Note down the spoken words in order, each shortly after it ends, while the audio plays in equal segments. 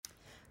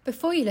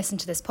Before you listen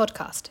to this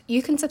podcast,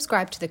 you can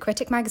subscribe to The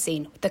Critic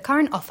magazine with the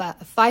current offer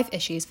of 5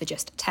 issues for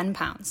just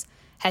 £10.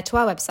 Head to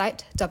our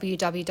website,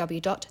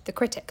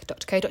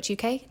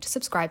 www.thecritic.co.uk, to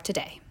subscribe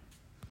today.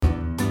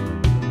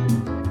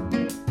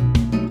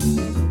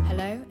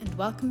 Hello and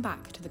welcome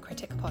back to The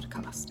Critic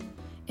podcast.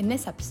 In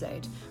this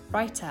episode,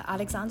 writer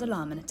Alexander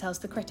Larman tells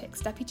The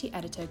Critic's deputy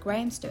editor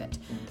Graham Stewart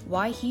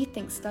why he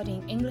thinks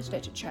studying English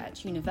literature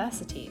at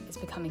university is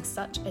becoming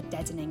such a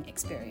deadening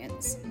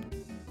experience.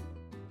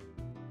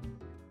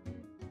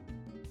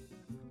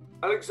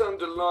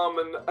 Alexander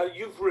Larman,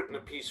 you've written a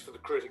piece for The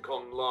Critic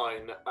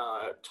Online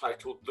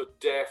titled The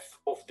Death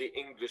of the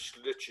English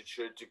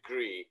Literature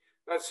Degree.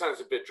 That sounds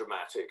a bit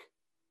dramatic.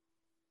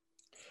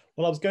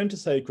 Well, I was going to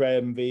say,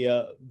 Graham,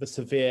 the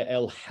severe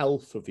ill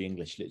health of the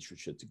English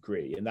literature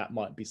degree, and that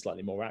might be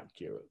slightly more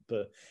accurate.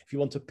 But if you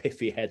want a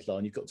pithy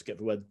headline, you've got to get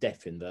the word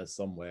death in there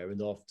somewhere.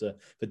 And after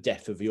the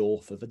death of the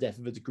author, the death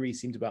of the degree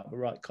seemed about the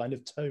right kind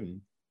of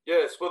tone.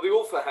 Yes, well, the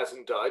author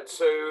hasn't died,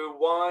 so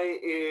why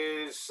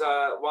is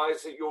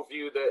it your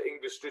view that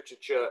English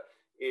literature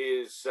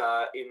is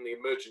in the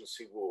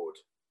emergency ward?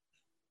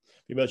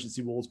 The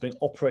emergency ward's being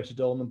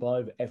operated on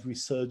by every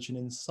surgeon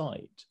in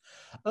sight.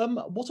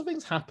 What I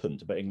think's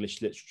happened about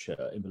English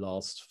literature in the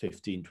last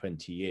 15,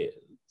 20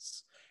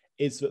 years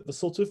is that the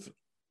sort of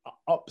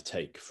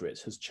uptake for it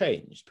has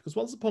changed. Because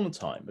once upon a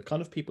time, the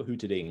kind of people who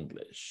did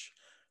English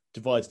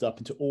divided up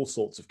into all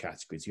sorts of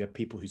categories. You have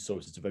people who saw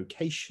it as a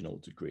vocational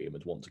degree and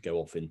would want to go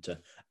off into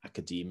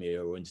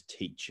academia or into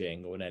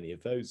teaching or in any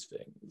of those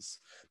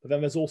things. But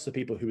then there's also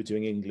people who were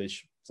doing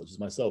English, such as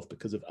myself,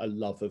 because of a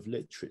love of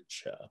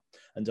literature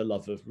and a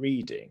love of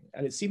reading.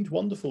 And it seemed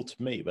wonderful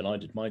to me when I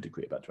did my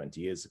degree about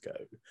 20 years ago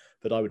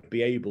that I would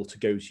be able to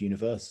go to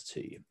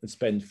university and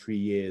spend 3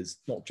 years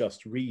not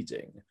just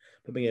reading,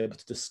 but being able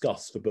to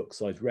discuss the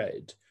books I'd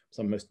read,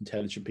 some of the most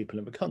intelligent people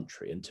in the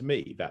country. And to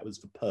me, that was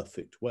the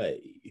perfect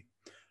way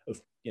of,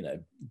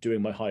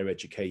 doing my higher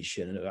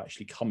education and of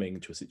actually coming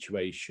to a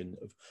situation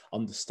of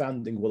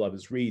understanding what I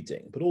was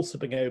reading, but also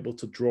being able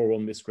to draw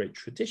on this great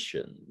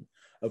tradition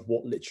of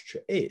what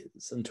literature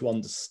is and to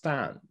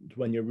understand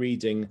when you're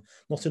reading,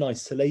 not in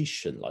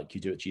isolation like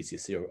you do at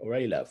GCSE or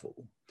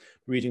A-level,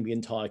 reading the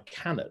entire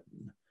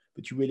canon,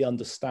 but you really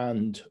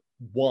understand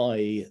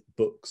why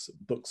books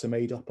are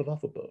made up of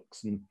other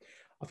books. And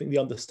I think the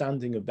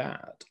understanding of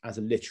that as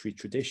a literary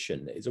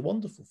tradition is a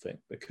wonderful thing,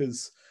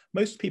 because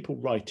most people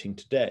writing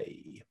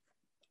today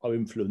are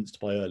influenced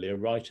by earlier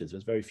writers.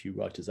 There's very few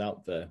writers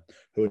out there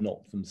who are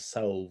not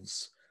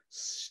themselves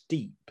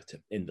steeped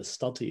in the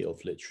study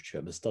of literature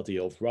and the study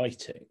of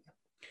writing.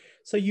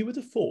 So you would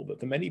have thought that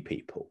for many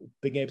people,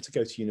 being able to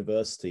go to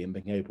university and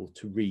being able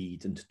to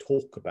read and to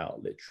talk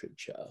about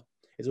literature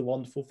is a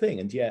wonderful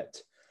thing. And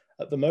yet,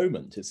 at the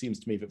moment, it seems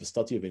to me that the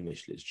study of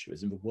English literature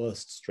is in the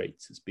worst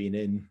straits it's been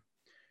in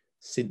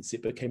since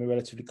it became a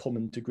relatively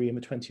common degree in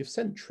the 20th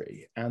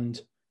century.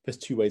 And there's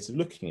two ways of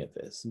looking at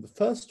this. And the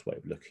first way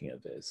of looking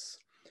at this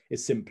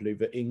is simply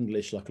that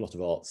English, like a lot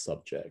of art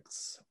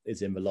subjects,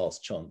 is in the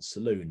last chance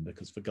saloon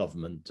because the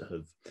government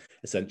have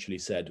essentially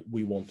said,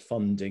 we want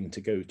funding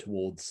to go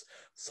towards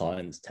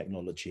science,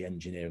 technology,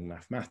 engineering,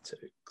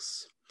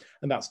 mathematics.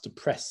 And that's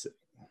depressing.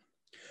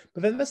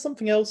 But then there's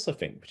something else, I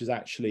think, which is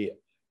actually,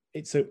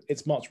 it's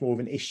much more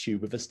of an issue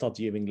with the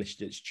study of English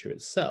literature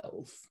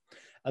itself.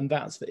 And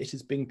that's that it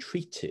is being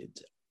treated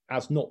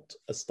as not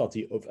a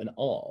study of an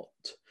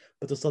art,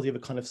 but a study of a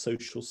kind of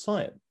social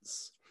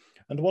science.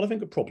 And what I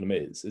think the problem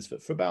is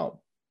that for about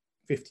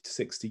 50 to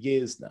 60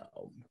 years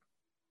now,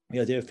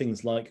 the idea of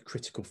things like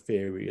critical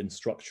theory and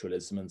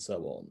structuralism and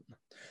so on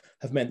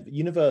have meant that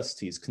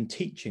universities can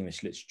teach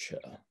English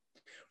literature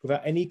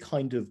without any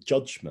kind of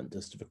judgment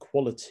as to the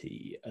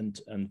quality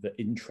and the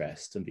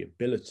interest and the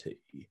ability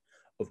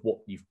of what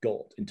you've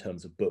got in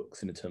terms of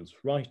books and in terms of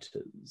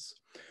writers.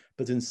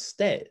 But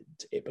instead,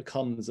 it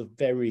becomes a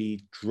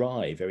very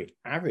dry, very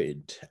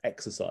arid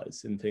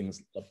exercise in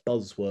things like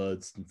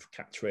buzzwords and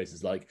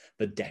catchphrases like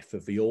the death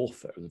of the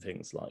author and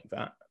things like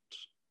that.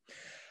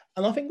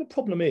 And I think the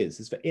problem is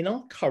that in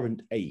our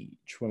current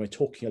age, when we're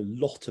talking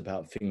a lot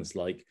about things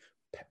like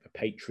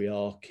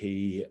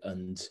patriarchy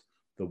and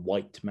the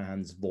white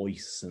man's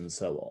voice and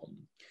so on,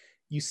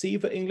 you see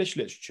that English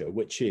literature,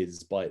 which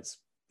is by its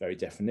very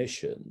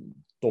definition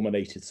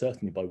dominated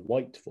certainly by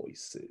white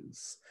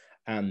voices,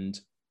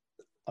 and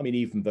I mean,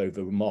 even though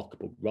the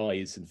remarkable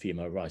rise in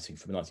female writing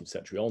from the 19th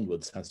century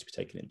onwards has to be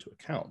taken into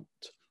account,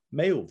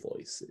 male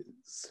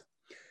voices,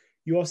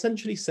 you are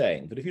essentially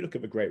saying that if you look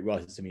at the great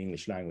writers in the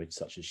English language,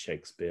 such as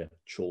Shakespeare,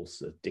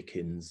 Chaucer,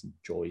 Dickens,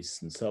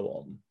 Joyce, and so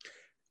on,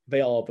 they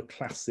are the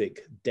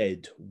classic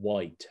dead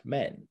white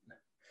men.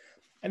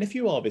 And if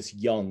you are this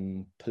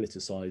young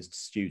politicized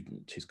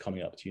student who's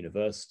coming up to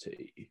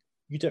university,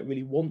 you don't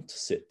really want to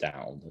sit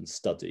down and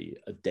study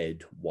a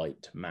dead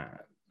white man.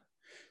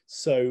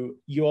 So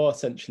you are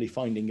essentially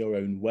finding your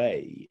own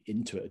way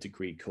into a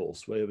degree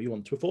course where you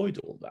want to avoid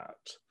all that.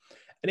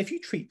 And if you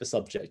treat the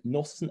subject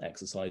not as an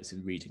exercise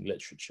in reading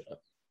literature,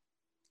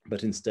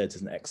 but instead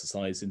as an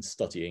exercise in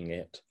studying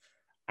it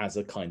as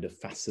a kind of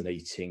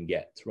fascinating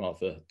yet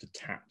rather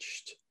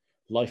detached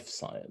life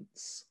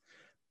science,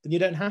 then you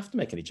don't have to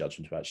make any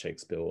judgment about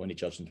Shakespeare or any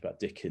judgment about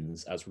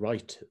Dickens as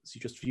writers. You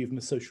just view them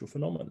as social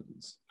phenomena.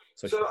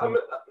 So I'm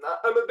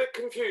a bit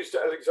confused,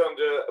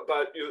 Alexander,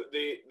 about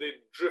the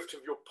drift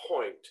of your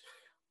point.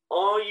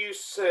 Are you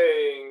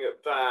saying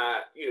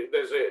that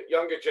there's a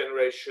younger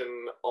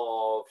generation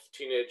of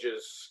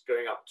teenagers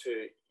going up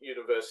to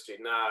university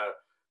now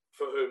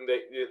for whom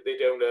they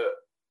don't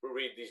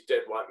read these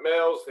dead white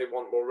males, they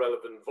want more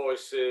relevant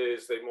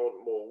voices, they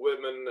want more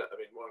women? I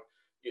mean,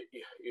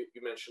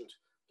 you mentioned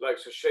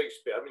likes of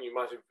Shakespeare. I mean, you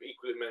might have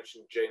equally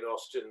mentioned Jane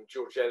Austen,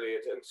 George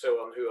Eliot, and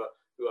so on,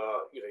 who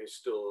are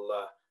still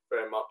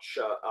very much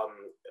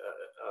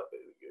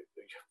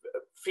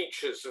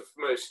features of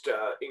most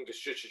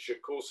English literature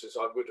courses,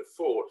 I would have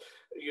thought.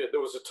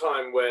 There was a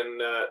time when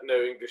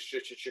no English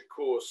literature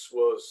course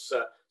was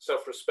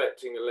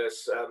self-respecting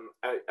unless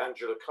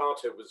Angela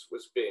Carter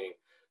was being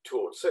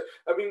taught. So,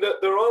 I mean,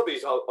 there are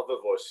these other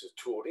voices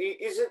taught.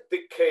 Is it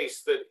the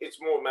case that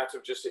it's more a matter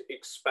of just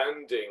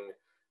expanding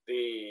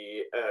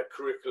the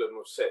curriculum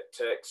of set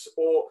texts,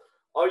 or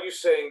are you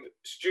saying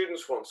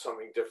students want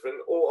something different,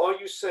 or are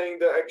you saying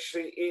that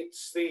actually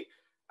it's the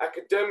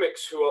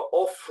academics who are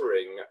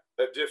offering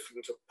a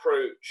different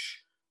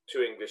approach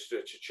to English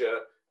literature,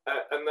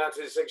 and that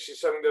is actually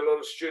something that a lot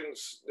of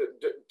students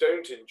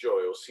don't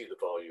enjoy or see the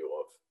value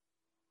of?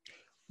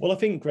 Well, I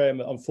think,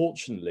 Graham,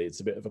 unfortunately, it's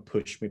a bit of a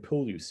push me,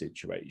 pull you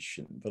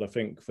situation. But I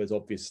think there's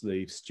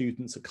obviously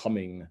students are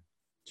coming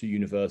to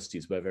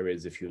universities where there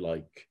is, if you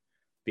like,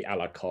 the a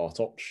la carte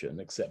option,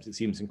 except it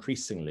seems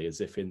increasingly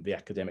as if in the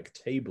academic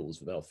tables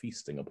that they're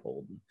feasting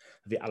upon,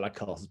 the a la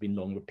carte has been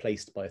long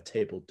replaced by a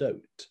table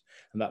d'hote.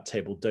 And that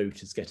table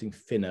d'hote is getting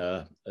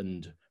thinner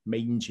and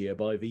mangier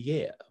by the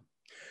year.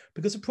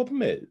 Because the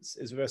problem is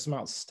there are some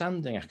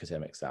outstanding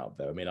academics out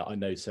there. I mean, I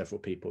know several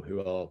people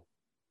who are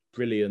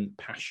brilliant,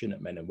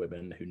 passionate men and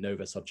women who know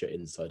their subject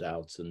inside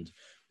out and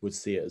would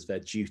see it as their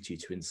duty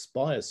to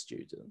inspire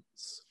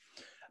students.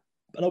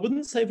 And I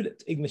wouldn't say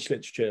that English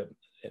literature,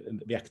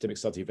 the academic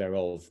study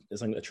thereof, is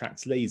something that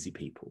attracts lazy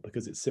people,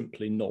 because it's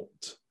simply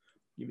not,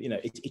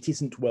 it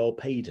isn't well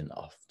paid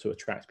enough to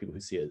attract people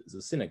who see it as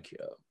a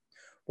sinecure.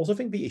 What I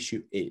think the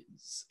issue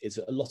is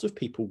that a lot of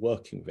people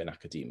working within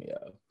academia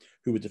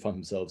who would define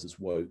themselves as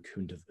woke,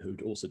 who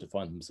would also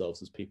define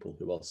themselves as people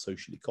who are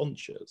socially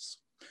conscious,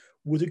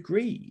 would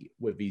agree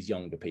with these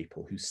younger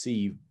people who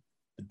see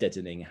the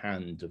deadening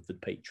hand of the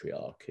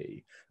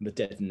patriarchy and the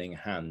deadening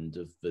hand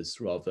of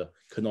this rather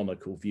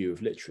canonical view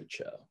of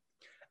literature.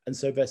 And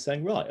so they're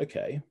saying, right,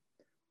 okay,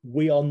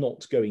 we are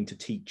not going to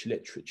teach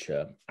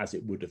literature as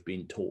it would have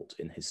been taught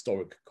in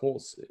historic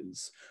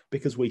courses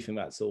because we think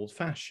that's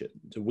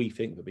old-fashioned. We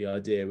think that the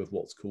idea of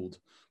what's called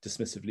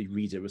dismissively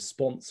reader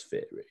response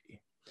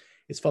theory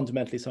is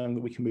fundamentally something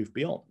that we can move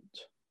beyond.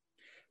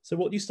 So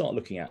what you start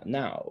looking at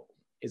now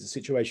is a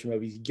situation where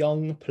these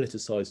young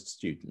politicized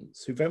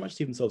students who very much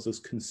see themselves as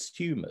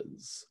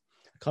consumers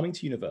are coming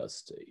to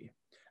university,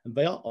 and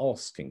they are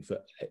asking for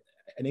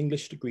an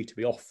English degree to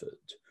be offered,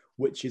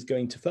 which is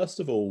going to, first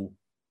of all,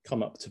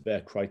 come up to their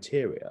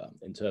criteria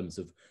in terms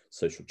of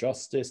social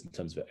justice, in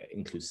terms of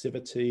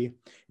inclusivity,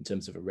 in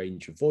terms of a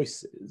range of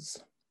voices.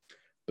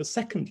 But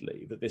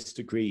secondly, that this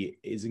degree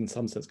is in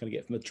some sense going to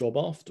get them a job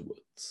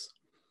afterwards.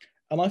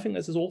 And I think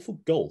there's this awful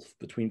gulf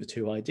between the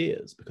two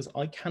ideas, because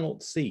I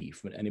cannot see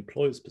from an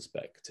employer's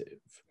perspective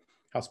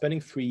how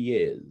spending 3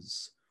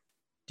 years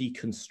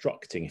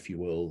deconstructing, if you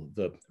will,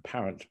 the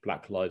apparent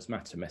Black Lives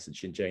Matter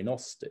message in Jane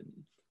Austen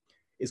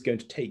is going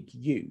to take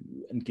you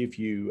and give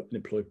you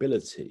an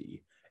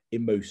employability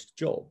in most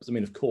jobs. I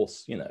mean, of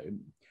course,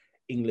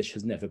 English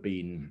has never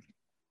been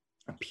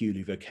a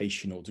purely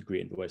vocational degree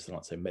in the way something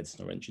like, say,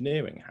 medicine or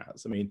engineering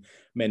has. I mean,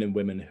 men and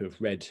women who have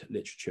read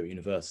literature at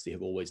university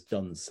have always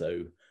done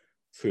so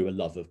through a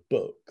love of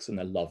books and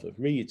a love of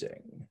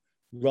reading,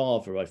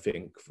 rather, I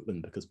think,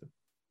 than because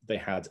they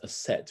had a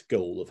set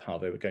goal of how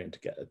they were going to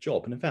get a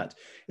job. And in fact,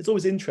 it's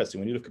always interesting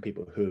when you look at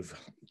people who've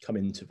come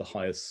into the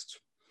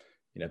highest,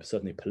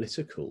 certainly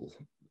political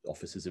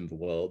offices in the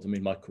world. I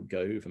mean, Michael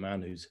Gove, a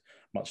man who's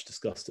much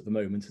discussed at the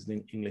moment as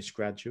an English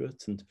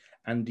graduate, and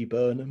Andy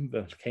Burnham,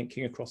 the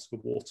King across the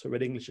water,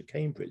 read English at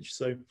Cambridge.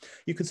 So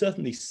you can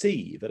certainly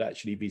see that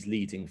actually these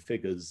leading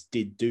figures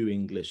did do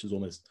English as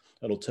almost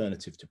an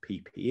alternative to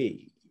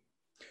PPE.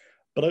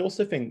 But I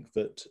also think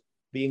that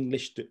the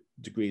English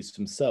degrees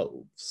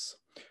themselves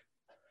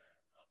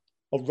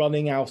are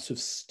running out of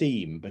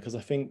steam, because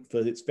I think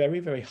that it's very,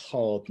 very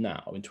hard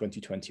now in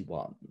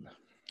 2021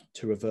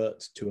 to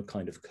revert to a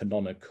kind of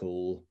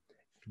canonical,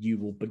 you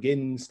will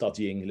begin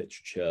studying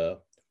literature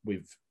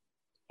with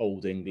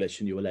Old English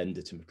and you will end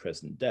it in the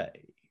present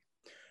day.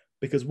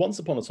 Because once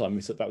upon a time,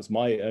 that was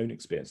my own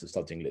experience of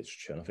studying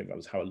literature, and I think that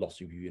was how a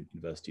lot of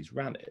universities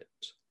ran it.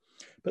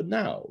 But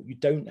now you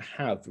don't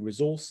have the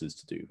resources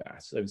to do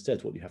that. So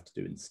instead, what you have to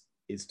do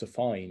is to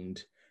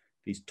find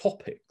these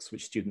topics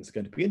which students are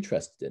going to be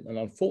interested in. And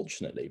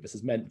unfortunately, this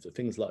has meant that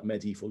things like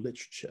medieval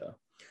literature,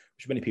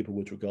 which many people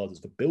would regard as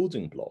the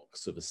building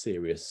blocks of a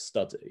serious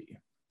study,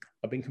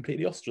 are being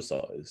completely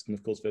ostracised. And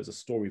of course, there's a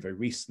story very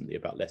recently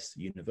about Leicester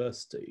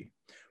University,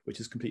 which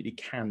has completely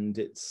canned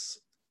its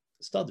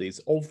studies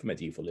of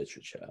medieval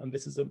literature. And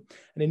this is an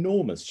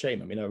enormous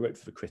shame. I mean, I wrote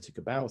for The Critic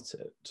about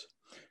it,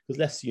 because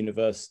Leicester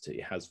University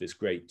has this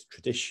great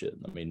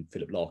tradition. I mean,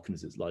 Philip Larkin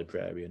is its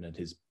librarian, and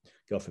his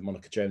girlfriend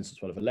Monica Jones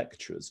was one of the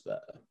lecturers there.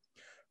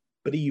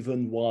 But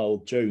even while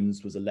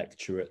Jones was a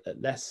lecturer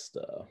at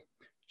Leicester,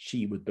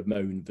 she would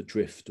bemoan the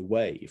drift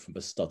away from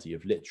the study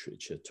of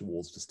literature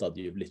towards the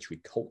study of literary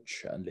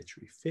culture and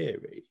literary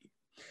theory.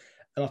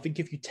 And I think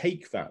if you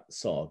take that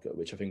saga,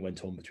 which I think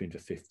went on between the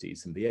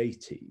 50s and the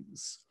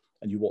 80s,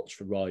 and you watch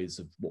the rise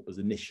of what was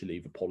initially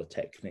the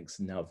polytechnics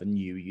and now the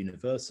new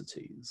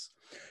universities,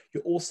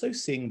 you're also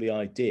seeing the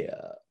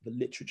idea that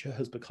literature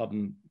has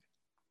become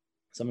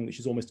something which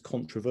is almost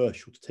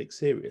controversial to take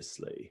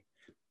seriously.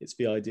 It's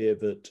the idea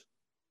that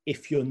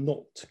if you're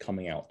not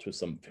coming out with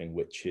something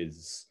which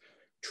is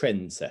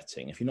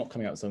trend-setting, if you're not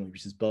coming out with something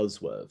which is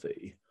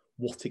buzzworthy,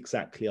 what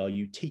exactly are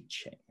you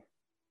teaching?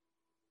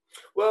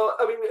 Well,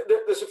 I mean,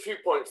 there's a few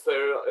points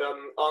there,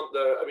 aren't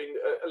there? I mean,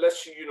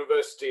 Leicester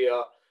University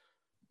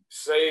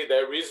say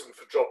their reason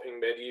for dropping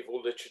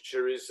medieval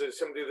literature is that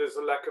simply there's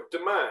a lack of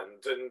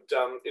demand, and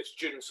its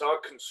students are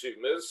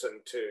consumers,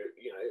 and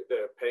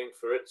they're paying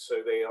for it,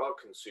 so they are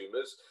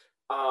consumers.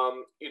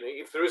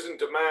 If there isn't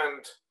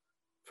demand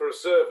for a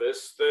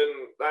service, then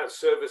that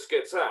service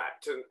gets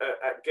axed,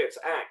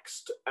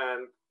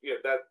 and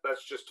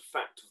that's just a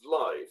fact of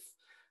life.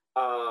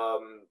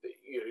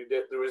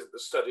 There isn't the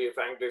study of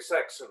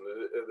Anglo-Saxon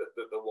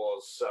that there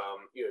was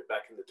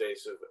back in the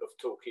days of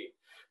Tolkien.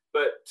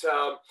 But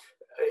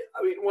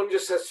I mean, one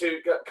just has to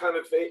kind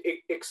of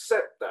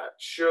accept that,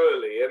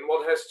 surely, and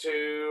one has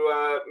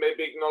to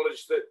maybe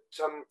acknowledge that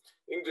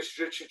English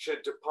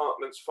literature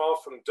departments, far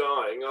from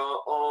dying,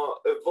 are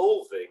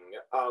evolving.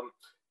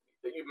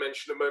 You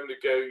mentioned a moment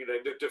ago,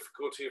 the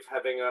difficulty of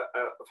having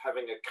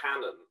a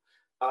canon.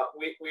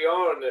 We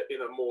are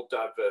in a more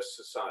diverse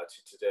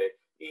society today.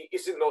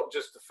 Is it not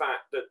just the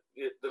fact that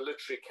the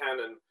literary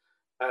canon,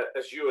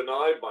 as you and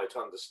I might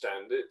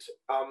understand it,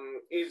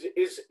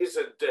 is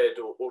a dead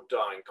or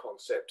dying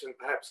concept, and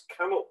perhaps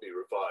cannot be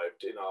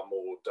revived in our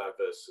more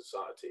diverse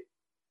society?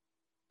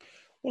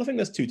 Well, I think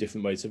there's two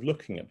different ways of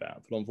looking at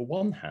that. But on the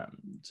one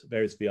hand,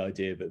 there is the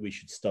idea that we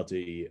should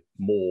study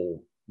more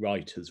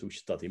writers, we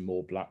should study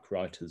more Black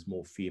writers,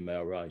 more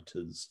female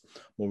writers,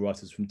 more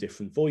writers from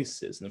different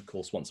voices. And of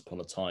course, once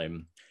upon a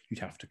time, you'd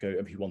have to go,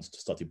 if you wanted to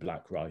study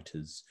Black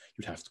writers,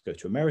 you'd have to go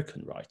to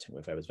American writing,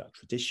 where there was that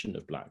tradition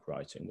of Black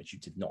writing, which you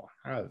did not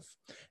have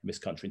in this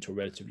country until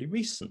relatively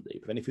recently.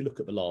 But then if you look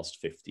at the last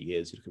 50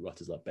 years, you look at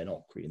writers like Ben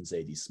Okri and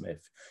Zadie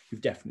Smith,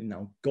 you've definitely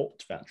now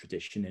got that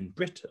tradition in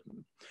Britain.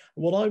 And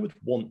what I would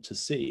want to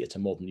see at a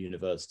modern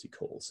university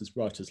course is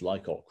writers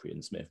like Okri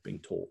and Smith being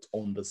taught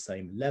on the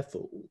same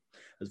level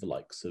as the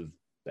likes of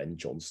Ben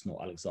Jonson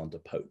or Alexander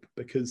Pope,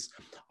 because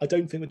I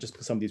don't think that just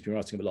because somebody's been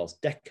writing in the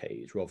last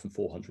decade rather than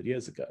 400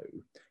 years ago,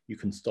 you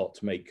can start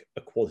to make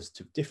a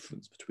qualitative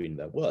difference between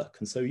their work.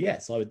 And so,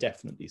 yes, I would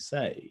definitely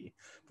say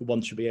that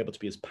one should be able to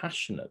be as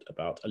passionate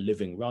about a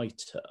living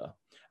writer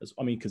as,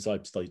 I mean, because I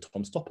studied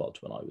Tom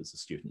Stoppard when I was a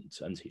student,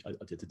 and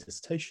I did a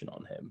dissertation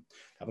on him.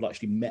 Having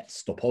actually met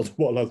Stoppard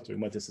while I was doing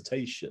my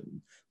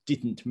dissertation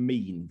didn't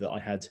mean that I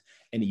had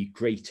any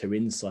greater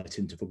insight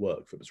into the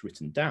work that was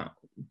written down.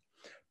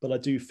 But I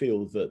do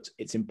feel that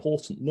it's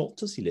important not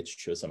to see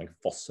literature as something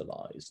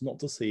fossilized, not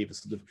to see the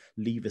sort of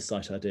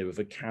leave-aside idea of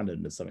a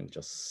canon as something that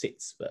just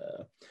sits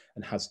there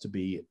and has to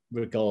be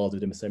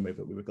regarded in the same way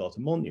that we regard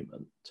a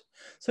monument.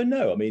 So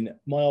no, I mean,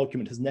 my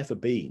argument has never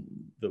been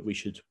that we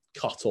should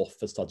cut off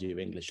the study of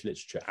English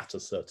literature at a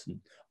certain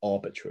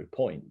arbitrary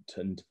point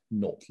and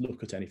not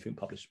look at anything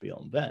published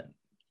beyond then.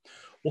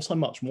 What I'm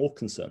much more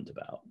concerned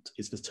about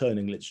is the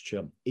turning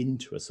literature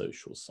into a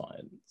social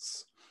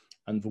science,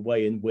 and the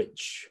way in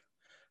which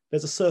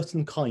there's a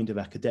certain kind of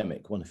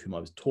academic, one of whom I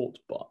was taught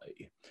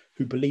by,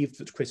 who believed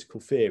that critical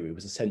theory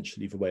was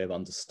essentially the way of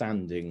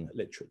understanding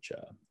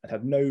literature and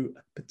had no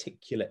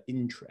particular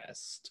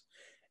interest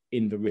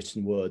in the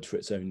written word for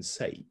its own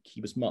sake.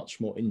 He was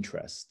much more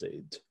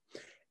interested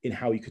in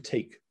how you could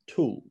take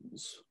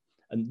tools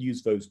and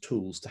use those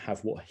tools to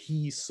have what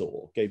he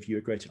saw gave you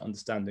a greater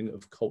understanding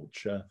of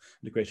culture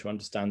and a greater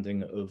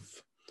understanding of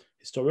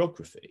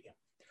historiography.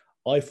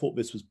 I thought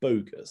this was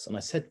bogus, and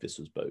I said this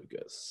was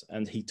bogus,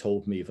 and he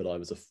told me that I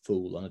was a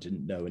fool and I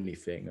didn't know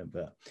anything, and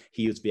that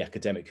he was the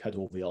academic who had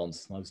all the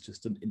answers and I was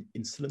just an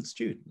insolent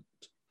student.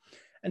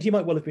 And he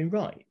might well have been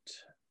right,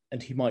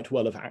 and he might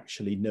well have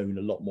actually known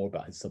a lot more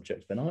about his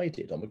subject than I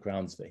did, on the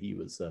grounds that he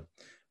was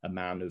a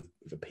man of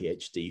a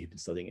PhD who'd been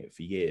studying it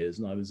for years,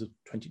 and I was a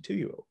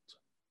 22-year-old.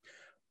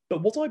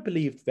 But what I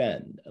believed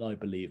then, and I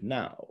believe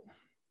now,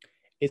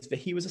 is that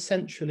he was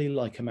essentially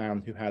like a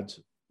man who had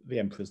the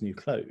emperor's new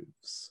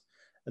clothes.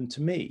 And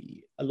to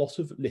me, a lot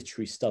of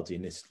literary study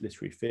in this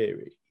literary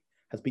theory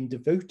has been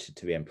devoted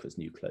to the emperor's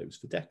new clothes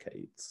for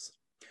decades.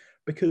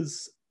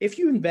 Because if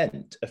you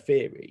invent a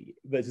theory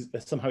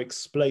that somehow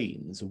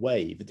explains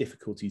away the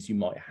difficulties you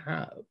might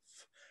have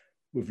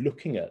with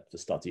looking at the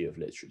study of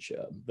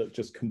literature that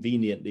just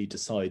conveniently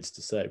decides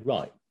to say,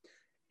 right,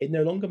 it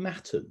no longer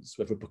matters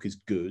whether a book is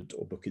good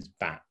or a book is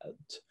bad.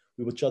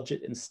 We will judge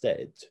it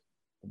instead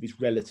of these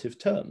relative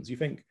terms. You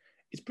think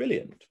it's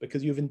brilliant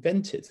because you've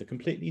invented a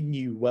completely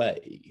new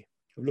way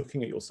of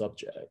looking at your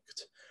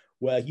subject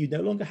where you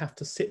no longer have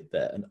to sit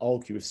there and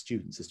argue with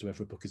students as to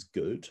whether a book is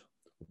good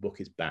or a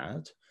book is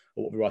bad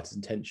or what the writer's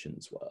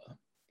intentions were.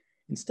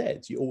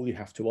 Instead, all you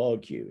have to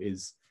argue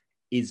is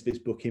this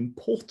book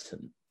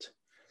important?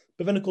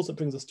 But then, of course, it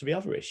brings us to the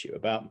other issue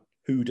about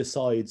who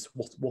decides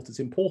what is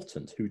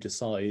important, who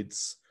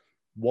decides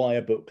why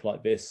a book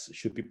like this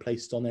should be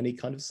placed on any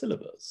kind of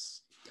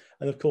syllabus.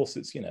 And of course,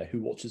 it's,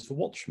 who watches for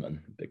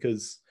Watchmen,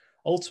 because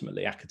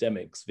ultimately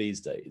academics these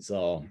days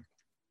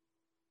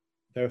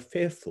they're a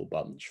fearful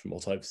bunch from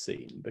what I've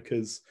seen,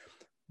 because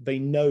they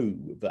know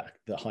that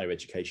higher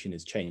education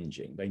is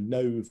changing. They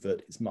know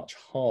that it's much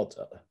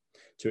harder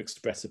to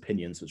express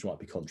opinions which might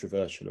be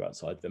controversial or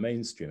outside the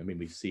mainstream. I mean,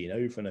 we've seen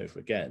over and over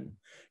again,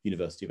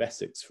 University of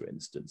Essex, for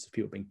instance,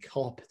 people being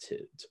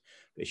carpeted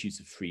for issues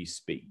of free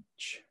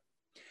speech.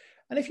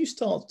 And if you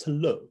start to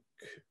look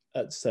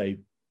at, say,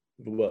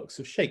 the works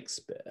of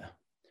Shakespeare,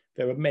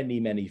 there are many,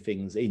 many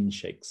things in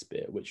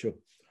Shakespeare which are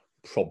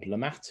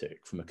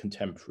problematic from a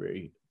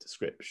contemporary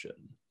description.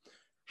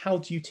 How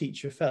do you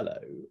teach a fellow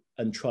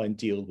and try and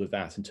deal with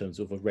that in terms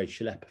of the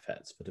racial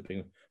epithets that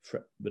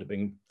are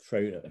being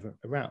thrown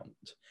around?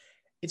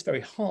 It's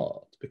very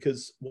hard,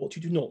 because what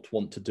you do not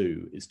want to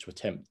do is to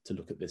attempt to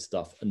look at this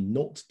stuff and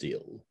not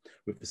deal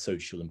with the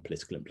social and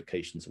political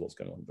implications of what's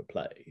going on in the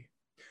play.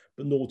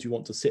 But nor do you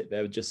want to sit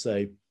there and just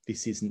say,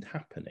 this isn't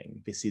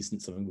happening, this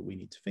isn't something that we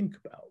need to think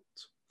about.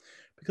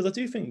 Because I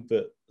do think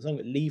that something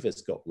that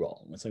Leaver's got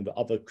wrong, and something that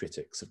other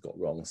critics have got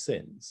wrong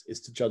since, is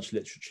to judge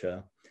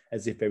literature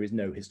as if there is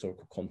no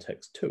historical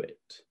context to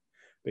it.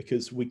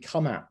 Because we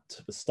come at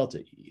the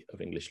study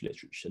of English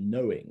literature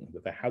knowing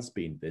that there has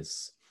been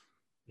this,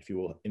 if you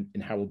will,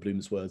 in Harold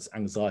Bloom's words,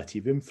 anxiety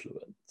of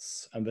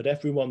influence, and that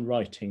everyone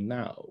writing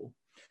now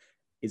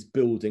is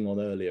building on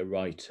earlier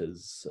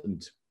writers,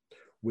 and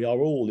we are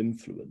all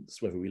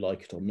influenced, whether we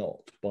like it or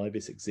not, by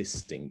this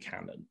existing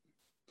canon.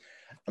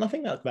 And I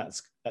think that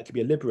could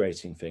be a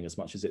liberating thing as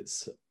much as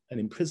it's an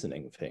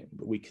imprisoning thing,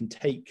 but we can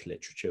take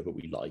literature that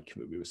we like,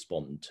 that we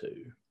respond to,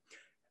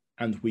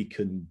 and we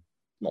can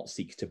not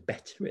seek to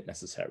better it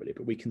necessarily,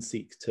 but we can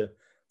seek to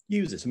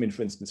use it. I mean,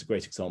 for instance, a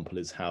great example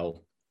is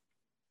how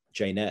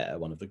Jane Eyre,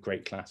 one of the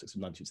great classics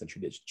of 19th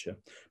century literature,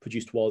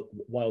 produced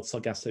Wild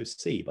Sargasso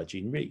Sea by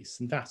Jean Rhys.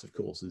 And that, of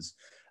course, is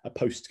a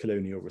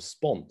post-colonial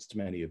response to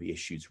many of the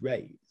issues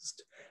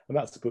raised. And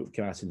that's the book that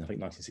came out in, I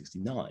think,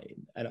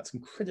 1969. And that's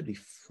incredibly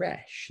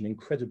fresh and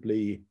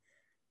incredibly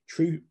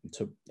true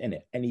to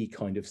any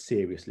kind of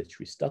serious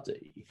literary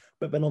study.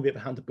 But then on the other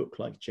hand, a book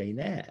like Jane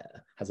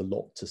Eyre has a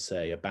lot to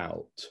say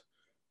about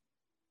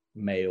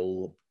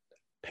male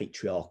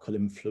patriarchal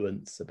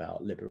influence,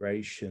 about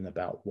liberation,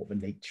 about what the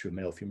nature of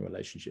male-female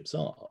relationships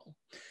are.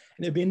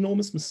 And it'd be an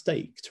enormous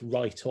mistake to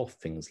write off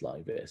things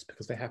like this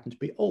because they happen to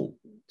be old.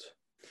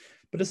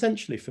 But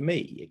essentially, for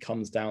me, it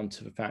comes down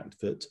to the fact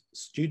that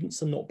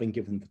students are not being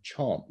given the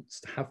chance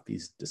to have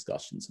these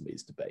discussions and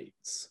these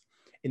debates.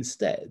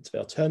 Instead, they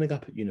are turning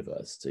up at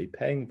university,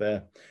 paying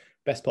their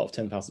best part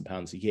of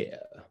 £10,000 a year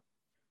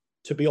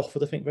to be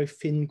offered, I think, very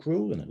thin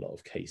gruel in a lot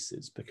of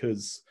cases,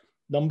 because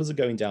numbers are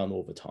going down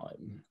all the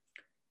time.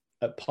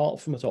 Apart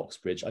from at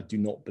Oxbridge, I do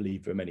not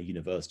believe there are many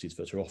universities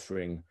that are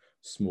offering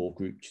small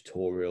group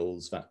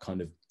tutorials, that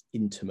kind of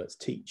intimate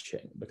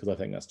teaching, because I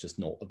think that's just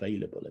not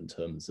available in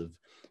terms of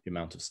the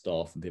amount of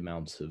staff and the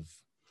amount of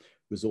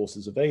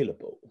resources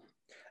available.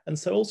 And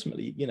so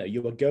ultimately,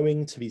 you are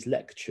going to these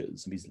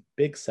lectures and these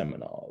big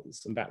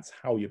seminars, and that's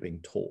how you're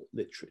being taught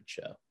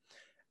literature.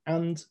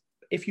 And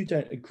if you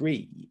don't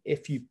agree,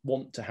 if you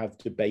want to have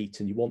debate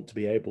and you want to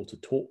be able to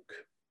talk,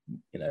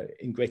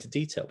 in greater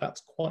detail,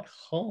 that's quite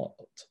hard.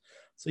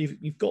 So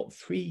you've got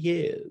 3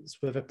 years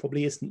where there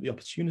probably isn't the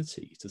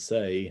opportunity to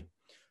say,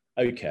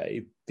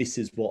 okay, this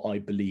is what I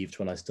believed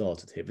when I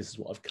started here, this is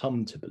what I've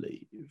come to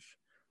believe.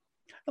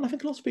 And I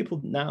think a lot of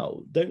people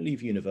now don't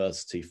leave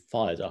university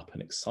fired up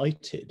and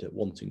excited at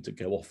wanting to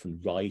go off and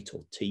write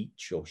or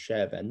teach or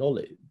share their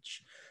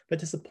knowledge. They're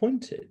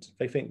disappointed.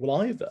 They think,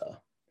 well, either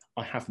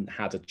I haven't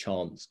had a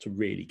chance to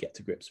really get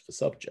to grips with the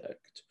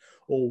subject,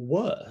 or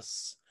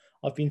worse,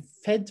 I've been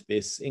fed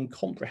this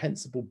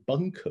incomprehensible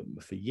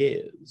bunkum for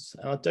years,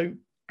 and I don't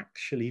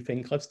actually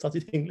think I've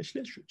studied English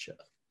literature.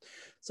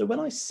 So when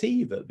I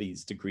see that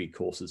these degree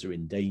courses are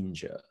in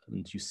danger,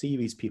 and you see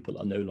these people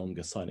are no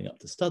longer signing up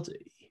to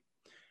study,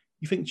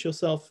 you think to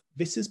yourself,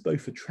 this is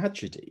both a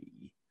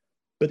tragedy,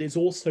 but it's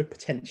also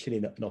potentially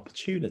an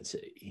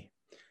opportunity.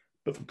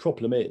 But the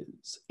problem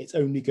is, it's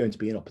only going to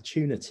be an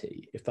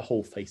opportunity if the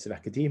whole face of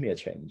academia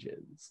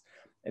changes.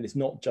 And it's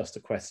not just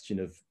a question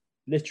of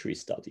literary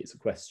study, it's a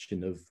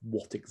question of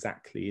what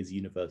exactly is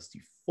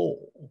university for.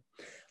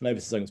 I know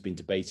this is something that's been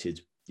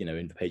debated,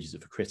 in the pages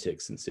of the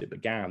critics since it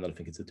began, and I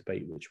think it's a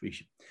debate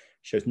which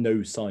shows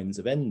no signs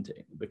of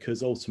ending,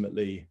 because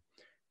ultimately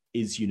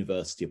is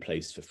university a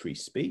place for free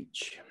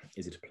speech?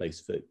 Is it a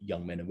place that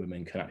young men and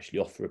women can actually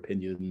offer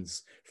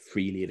opinions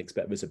freely and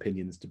expect those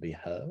opinions to be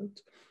heard?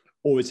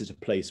 Or is it a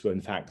place where,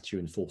 in fact,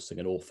 you're enforcing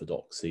an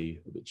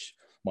orthodoxy which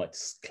might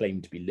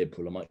claim to be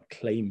liberal or might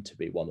claim to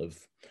be one of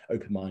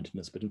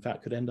open-mindedness, but in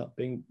fact could end up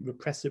being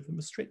repressive and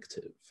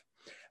restrictive?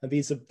 And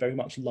these are very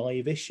much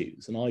live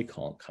issues, and I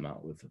can't come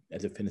out with a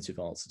definitive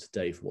answer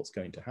today for what's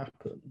going to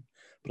happen.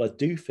 But I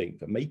do think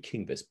that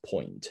making this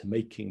point,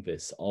 making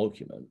this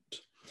argument,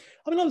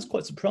 I mean, I was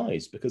quite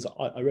surprised because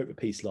I wrote a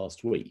piece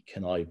last week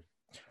and I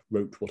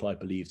wrote what I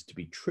believed to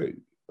be true.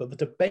 But the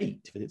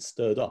debate that it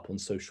stirred up on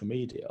social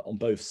media on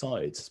both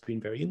sides has been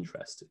very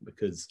interesting,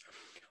 because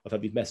I've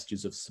had these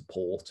messages of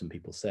support and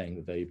people saying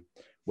that they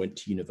went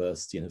to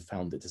university and have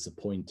found it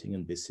disappointing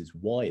and this is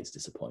why it's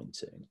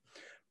disappointing.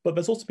 But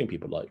there's also been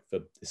people like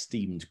the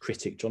esteemed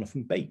critic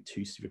Jonathan Bate,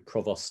 who used to be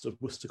provost of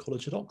Worcester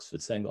College at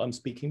Oxford, saying that I'm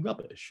speaking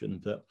rubbish,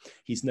 and that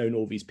he's known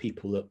all these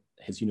people at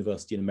his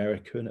university in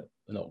America and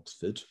at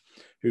Oxford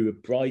who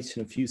are bright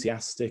and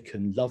enthusiastic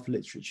and love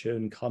literature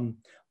and come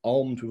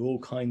armed with all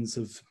kinds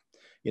of,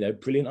 you know,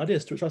 brilliant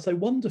ideas, to which I say,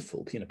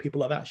 wonderful. You know,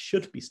 people like that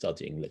should be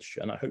studying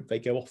literature, and I hope they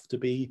go off to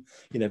be,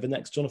 you know, the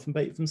next Jonathan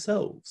Bate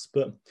themselves.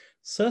 But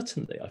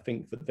certainly, I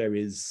think that there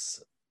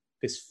is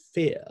this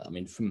fear. I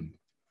mean, from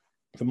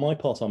my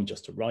part, I'm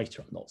just a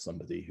writer. I'm not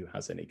somebody who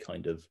has any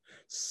kind of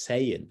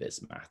say in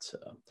this matter.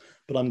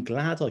 But I'm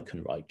glad I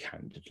can write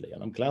candidly,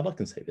 and I'm glad I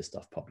can say this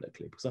stuff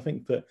publicly, because I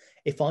think that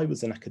if I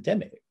was an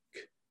academic,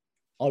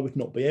 I would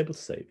not be able to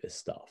say this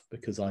stuff,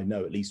 because I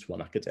know at least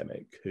one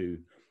academic who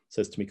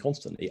says to me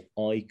constantly,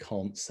 I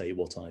can't say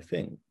what I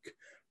think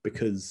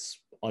because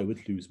I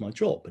would lose my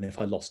job. And if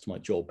I lost my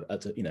job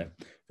at a, you know,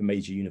 the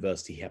major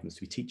university he happens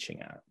to be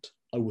teaching at,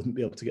 I wouldn't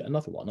be able to get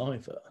another one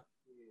either.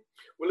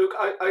 Well, look,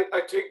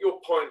 I take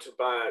your point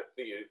about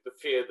the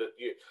fear that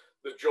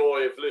the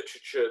joy of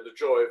literature, the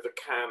joy of the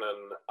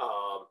canon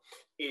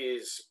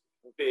is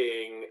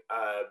being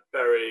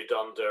buried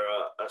under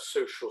a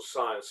social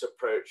science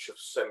approach of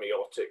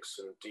semiotics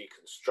and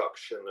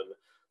deconstruction and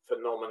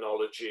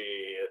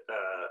phenomenology,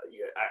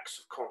 acts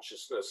of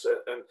consciousness,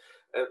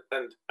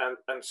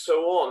 and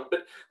so on.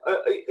 But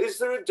is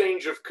there a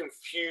danger of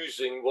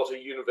confusing what a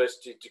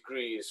university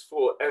degree is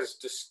for as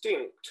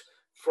distinct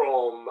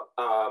from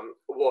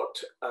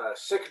what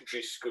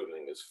secondary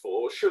schooling is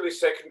for? Surely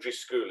secondary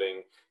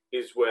schooling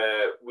is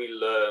where we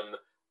learn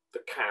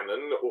the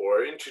canon,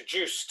 or are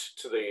introduced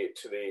to the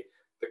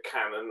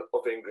canon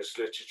of English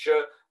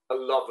literature, a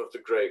love of the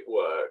great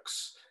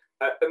works.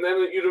 And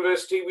then at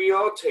university, we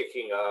are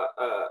taking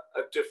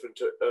a different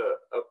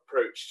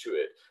approach to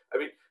it. I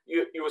mean,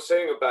 you were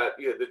saying about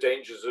the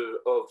dangers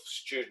of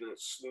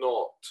students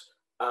not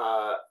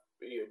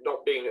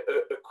being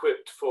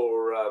equipped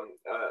for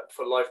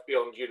life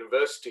beyond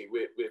university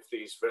with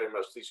these very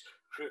much these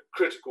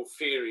critical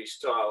theory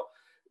style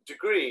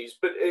degrees.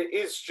 But it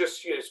is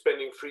just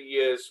spending 3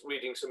 years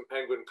reading some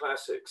Penguin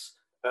classics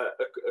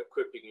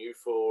equipping you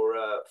for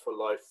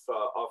life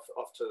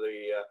after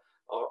the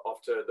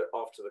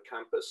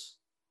campus.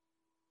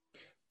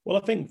 Well,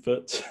 I think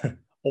that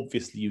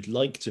obviously you'd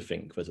like to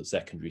think that at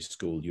secondary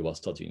school you are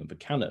studying the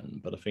canon,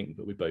 but I think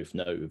that we both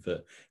know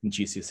that in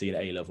GCSE and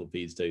A-level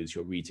these days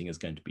your reading is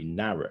going to be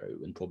narrow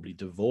and probably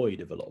devoid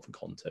of a lot of the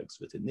context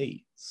that it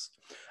needs.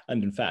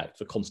 And in fact,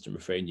 the constant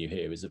refrain you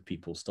hear is of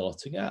people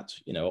starting at,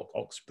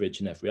 Oxbridge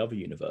and every other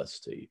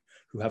university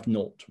who have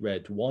not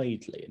read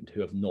widely and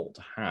who have not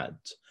had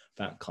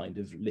that kind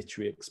of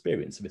literary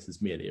experience. So this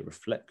is merely a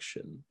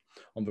reflection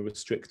on the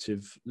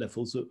restrictive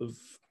levels of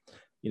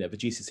the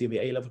GCSE and the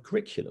A-level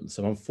curriculum.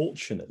 So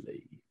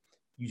unfortunately,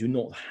 you do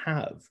not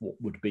have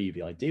what would be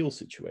the ideal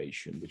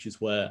situation, which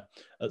is where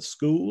at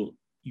school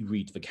you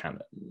read the canon,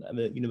 and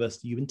at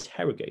university you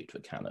interrogate the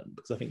canon,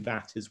 because I think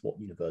that is what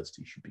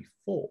university should be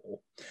for.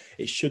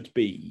 It should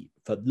be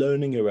for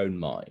learning your own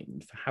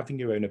mind, for having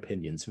your own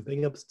opinions, for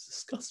being able to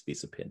discuss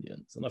these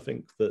opinions. And I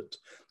think that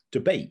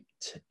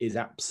debate is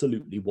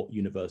absolutely what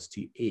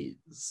university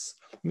is.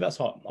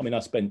 I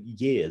spent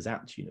years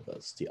at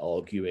university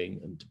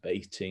arguing and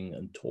debating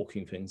and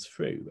talking things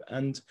through.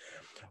 And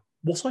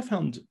what I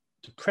found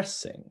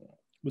depressing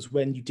was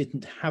when you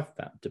didn't have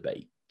that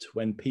debate,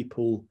 when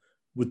people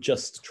would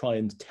just try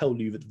and tell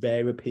you that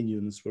their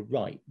opinions were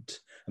right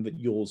and that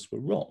yours were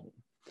wrong.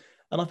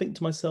 And I think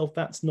to myself,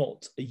 that's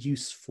not a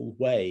useful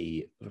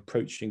way of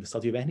approaching the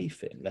study of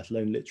anything, let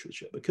alone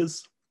literature,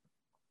 because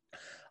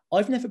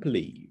I've never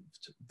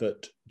believed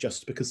that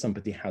just because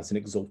somebody has an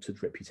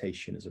exalted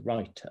reputation as a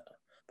writer,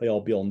 they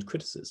are beyond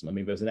criticism. I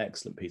mean, there was an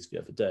excellent piece the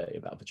other day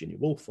about Virginia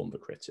Woolf on The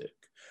Critic,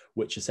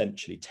 which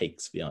essentially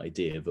takes the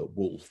idea that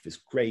Woolf, this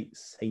great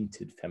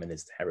sainted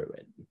feminist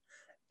heroine,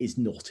 is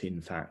not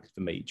in fact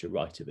the major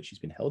writer that she's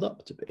been held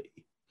up to be.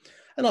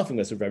 And I think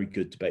there's a very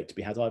good debate to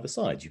be had either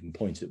side. You can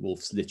point at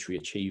Woolf's literary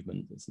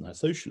achievements and her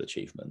social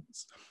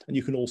achievements, and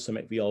you can also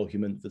make the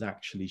argument that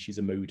actually she's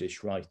a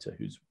modish writer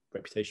whose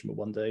reputation will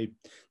one day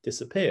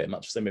disappear,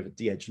 much the same way with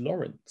D.H.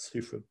 Lawrence,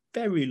 who for a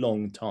very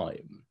long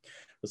time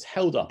was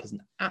held up as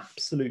an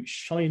absolute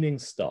shining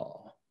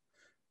star,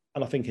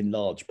 And I think in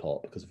large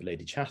part because of the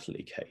Lady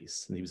Chatterley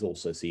case, and he was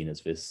also seen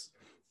as this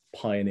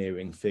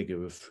pioneering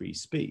figure of free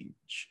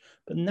speech.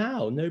 But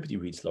now nobody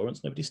reads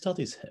Lawrence, nobody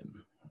studies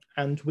him.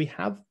 And we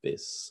have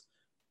this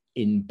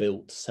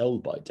inbuilt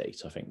sell-by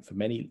date, I think, for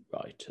many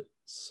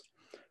writers.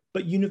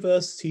 But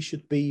university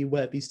should be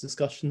where these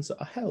discussions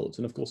are held.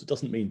 And of course, it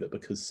doesn't mean that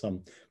because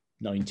some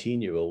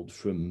 19-year-old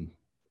from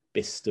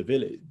Bicester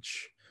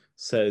Village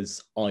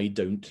says, I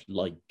don't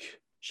like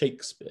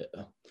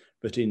Shakespeare,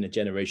 but in a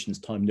generation's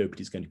time,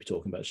 nobody's going to be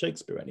talking about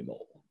Shakespeare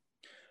anymore.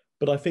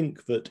 But I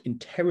think that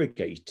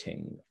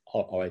interrogating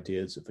our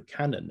ideas of the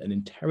canon and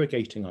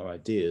interrogating our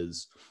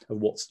ideas of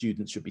what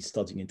students should be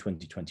studying in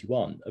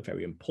 2021 are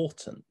very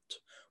important.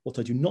 What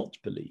I do not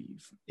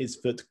believe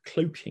is that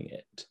cloaking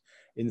it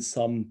in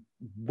some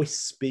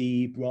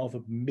wispy,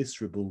 rather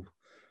miserable,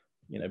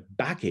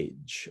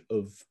 baggage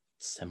of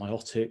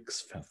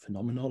semiotics,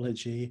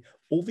 phenomenology,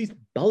 all these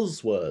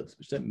buzzwords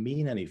which don't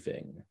mean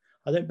anything,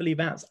 I don't believe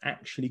that's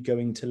actually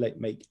going to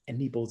make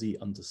anybody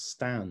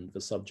understand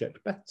the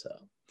subject better.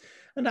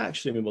 And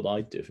actually, what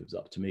I'd do if it was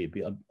up to me,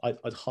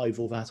 I'd hive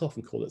all that off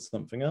and call it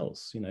something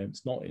else.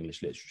 It's not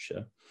English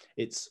literature.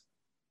 It's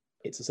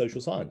a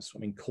social science.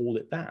 Call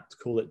it that.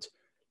 Call it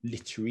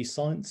literary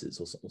sciences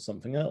or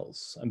something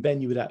else. And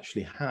then you would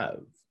actually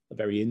have a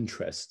very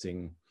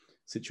interesting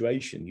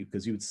situation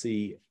because you would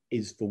see,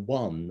 is the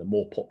one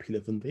more popular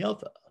than the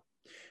other?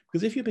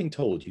 Because if you're being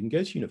told you can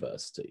go to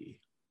university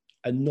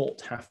and not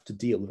have to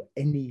deal with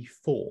any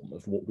form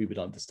of what we would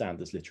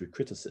understand as literary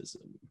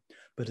criticism,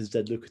 but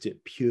instead look at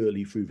it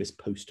purely through this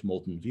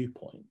postmodern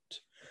viewpoint,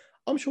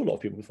 I'm sure a lot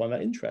of people will find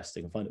that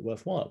interesting and find it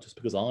worthwhile, just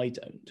because I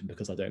don't, and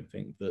because I don't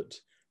think that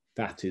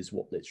that is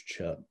what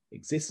literature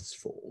exists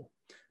for,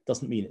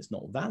 doesn't mean it's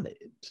not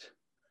valid.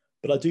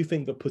 But I do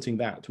think that putting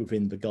that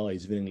within the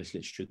guise of an English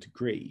literature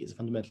degree is a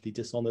fundamentally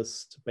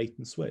dishonest bait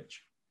and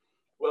switch.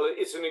 Well,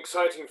 it's an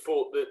exciting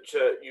thought that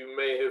you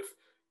may have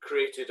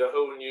created a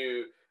whole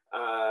new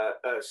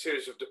a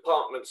series of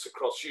departments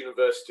across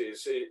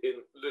universities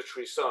in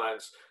literary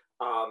science.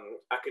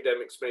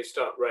 Academics may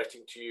start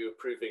writing to you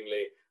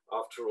approvingly,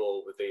 after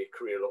all, with the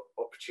career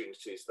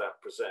opportunities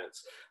that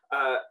presents.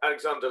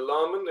 Alexander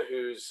Larman,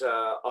 whose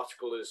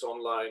article is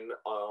online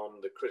on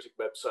the Critic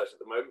website at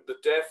the moment, The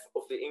Death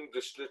of the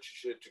English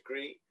Literature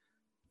Degree.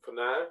 For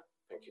now,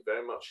 thank you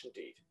very much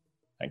indeed.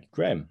 Thank you,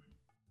 Graham.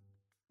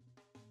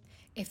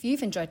 If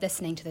you've enjoyed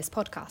listening to this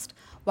podcast,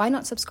 why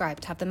not subscribe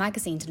to have the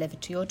magazine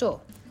delivered to your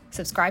door?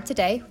 Subscribe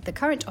today with the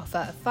current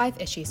offer of 5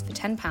 issues for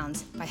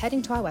 £10 by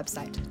heading to our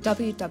website,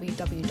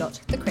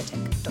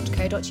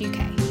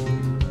 www.thecritic.co.uk.